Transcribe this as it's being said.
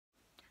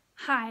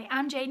Hi,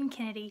 I'm Jaden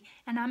Kennedy,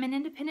 and I'm an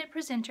independent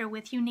presenter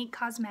with Younique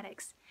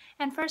Cosmetics.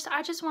 And first,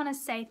 I just want to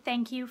say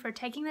thank you for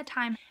taking the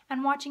time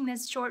and watching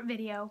this short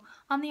video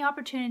on the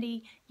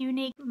opportunity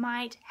Younique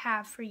might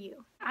have for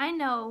you. I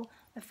know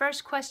the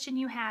first question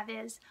you have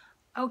is,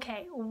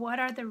 okay, what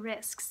are the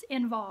risks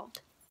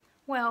involved?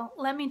 Well,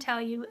 let me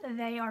tell you,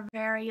 they are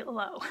very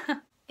low.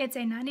 It's a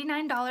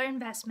 $99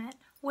 investment,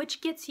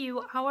 which gets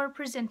you our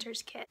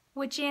presenter's kit,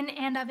 which in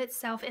and of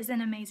itself is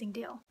an amazing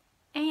deal.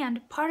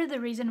 And part of the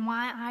reason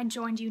why I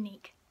joined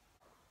Younique.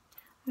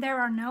 There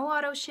are no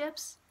auto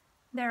ships,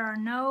 there are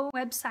no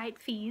website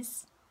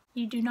fees,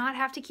 you do not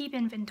have to keep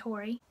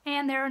inventory,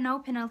 and there are no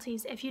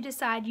penalties if you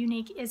decide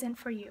Younique isn't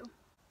for you.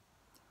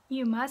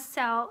 You must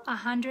sell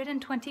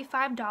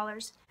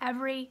 $125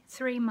 every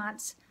 3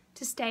 months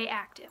to stay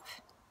active.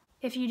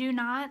 If you do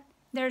not,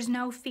 there's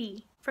no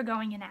fee for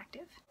going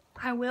inactive.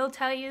 I will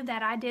tell you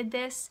that I did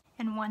this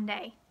in 1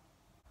 day.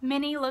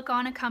 Many look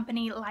on a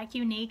company like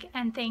Younique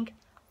and think,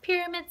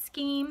 pyramid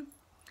scheme.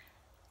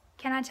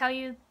 Can I tell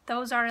you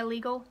those are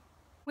illegal?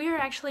 We are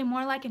actually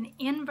more like an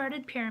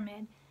inverted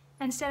pyramid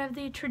instead of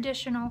the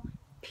traditional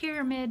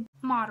pyramid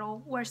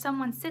model where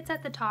someone sits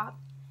at the top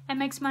and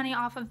makes money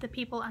off of the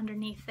people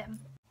underneath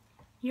them.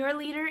 Your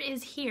leader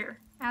is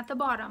here at the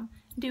bottom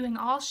doing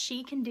all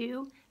she can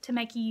do to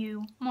make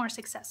you more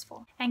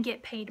successful and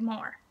get paid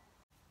more.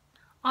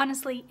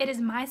 Honestly, it is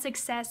my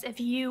success if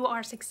you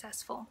are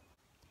successful.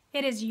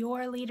 It is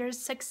your leader's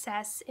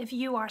success if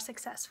you are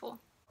successful.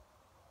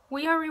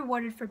 We are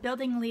rewarded for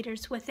building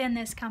leaders within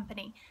this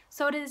company,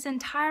 so it is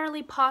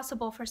entirely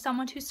possible for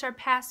someone to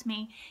surpass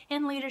me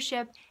in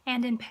leadership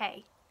and in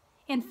pay.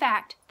 In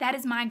fact, that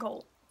is my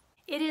goal.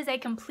 It is a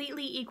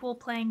completely equal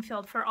playing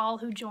field for all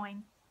who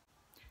join.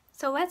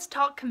 So let's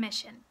talk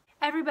commission.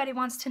 Everybody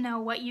wants to know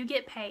what you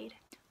get paid.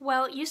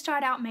 Well, you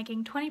start out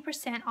making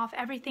 20% off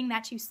everything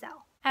that you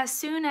sell. As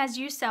soon as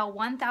you sell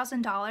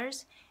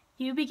 $1,000,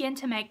 you begin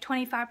to make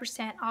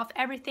 25% off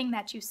everything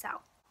that you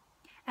sell.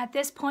 At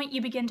this point,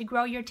 you begin to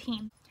grow your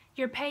team.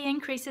 Your pay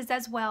increases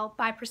as well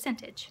by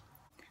percentage.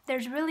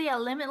 There's really a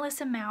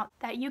limitless amount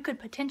that you could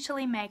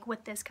potentially make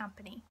with this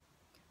company.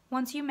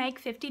 Once you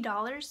make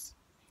 $50,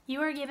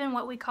 you are given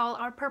what we call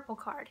our purple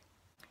card.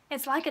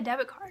 It's like a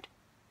debit card.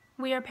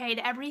 We are paid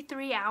every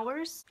 3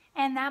 hours,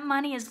 and that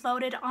money is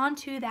loaded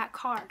onto that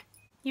card.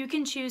 You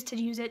can choose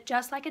to use it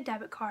just like a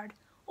debit card,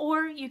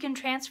 or you can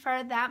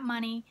transfer that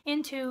money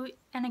into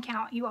an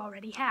account you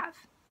already have.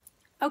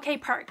 Okay,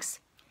 perks.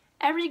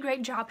 Every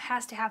great job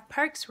has to have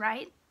perks,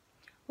 right?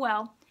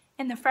 Well,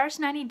 in the first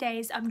 90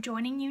 days of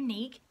joining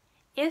Younique,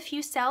 if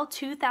you sell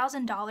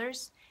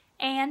 $2,000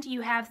 and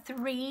you have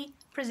 3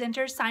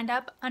 presenters signed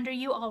up under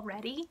you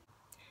already,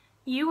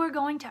 you are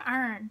going to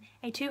earn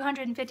a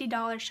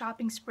 $250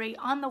 shopping spree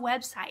on the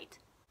website.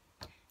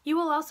 You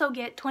will also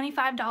get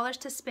 $25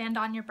 to spend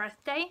on your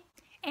birthday,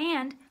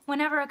 and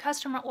whenever a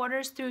customer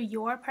orders through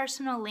your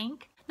personal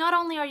link, not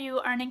only are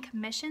you earning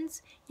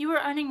commissions, you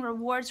are earning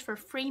rewards for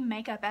free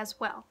makeup as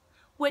well,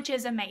 which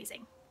is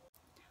amazing.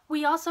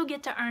 We also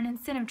get to earn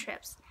incentive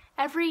trips.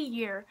 Every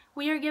year,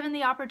 we are given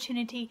the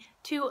opportunity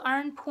to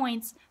earn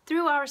points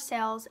through our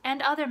sales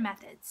and other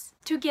methods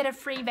to get a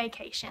free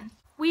vacation.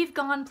 We've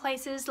gone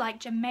places like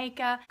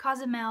Jamaica,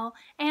 Cozumel,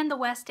 and the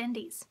West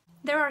Indies.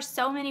 There are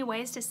so many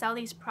ways to sell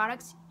these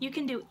products. You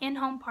can do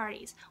in-home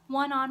parties,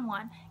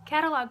 one-on-one,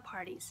 catalog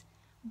parties,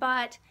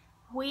 but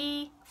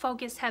we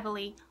focus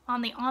heavily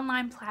on the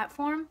online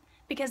platform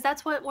because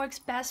that's what works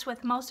best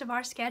with most of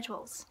our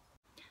schedules.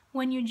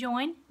 When you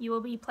join, you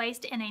will be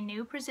placed in a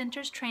new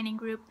presenters training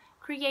group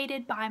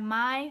created by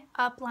my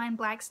upline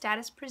Black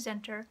status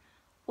presenter,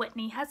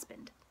 Whitney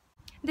Husband.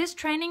 This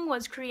training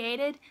was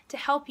created to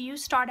help you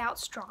start out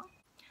strong.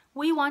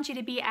 We want you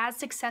to be as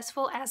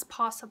successful as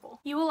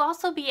possible. You will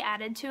also be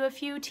added to a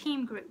few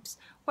team groups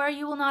where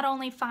you will not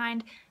only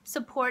find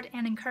support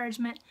and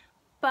encouragement,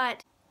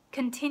 but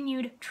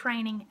continued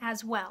training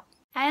as well.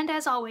 And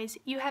as always,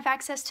 you have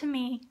access to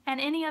me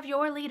and any of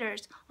your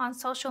leaders on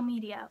social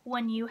media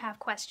when you have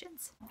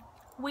questions.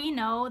 We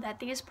know that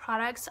these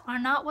products are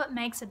not what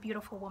makes a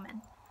beautiful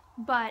woman,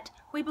 but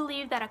we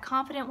believe that a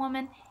confident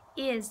woman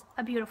is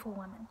a beautiful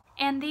woman.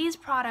 And these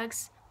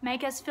products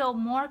make us feel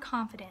more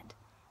confident,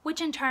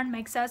 which in turn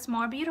makes us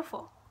more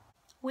beautiful.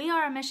 We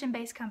are a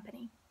mission-based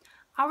company.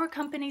 Our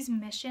company's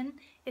mission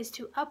is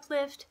to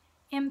uplift,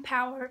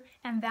 empower,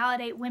 and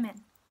validate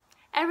women.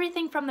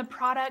 Everything from the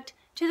product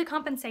to the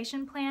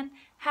compensation plan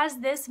has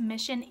this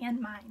mission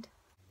in mind.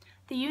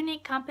 The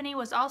Younique company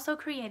was also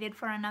created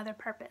for another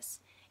purpose.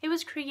 It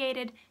was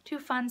created to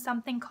fund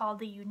something called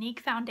the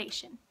Younique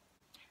Foundation.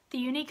 The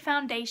Younique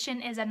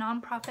Foundation is a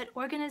nonprofit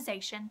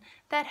organization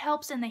that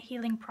helps in the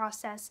healing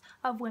process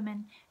of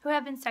women who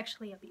have been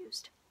sexually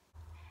abused.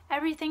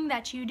 Everything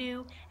that you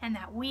do and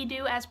that we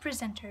do as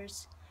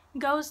presenters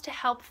goes to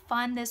help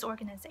fund this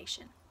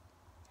organization.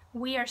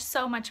 We are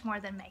so much more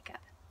than makeup.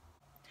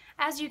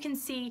 As you can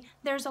see,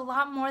 there's a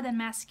lot more than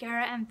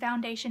mascara and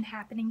foundation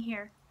happening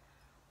here.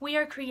 We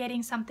are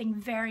creating something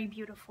very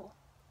beautiful.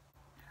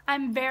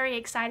 I'm very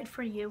excited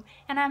for you,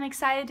 and I'm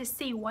excited to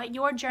see what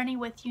your journey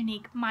with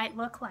Younique might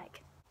look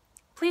like.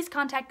 Please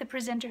contact the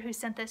presenter who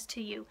sent this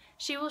to you.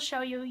 She will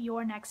show you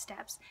your next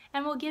steps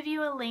and will give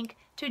you a link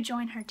to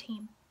join her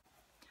team.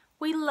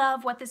 We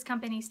love what this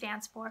company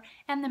stands for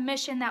and the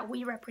mission that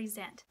we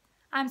represent.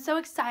 I'm so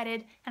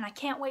excited and I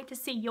can't wait to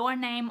see your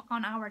name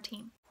on our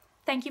team.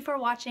 Thank you for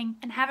watching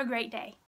and have a great day.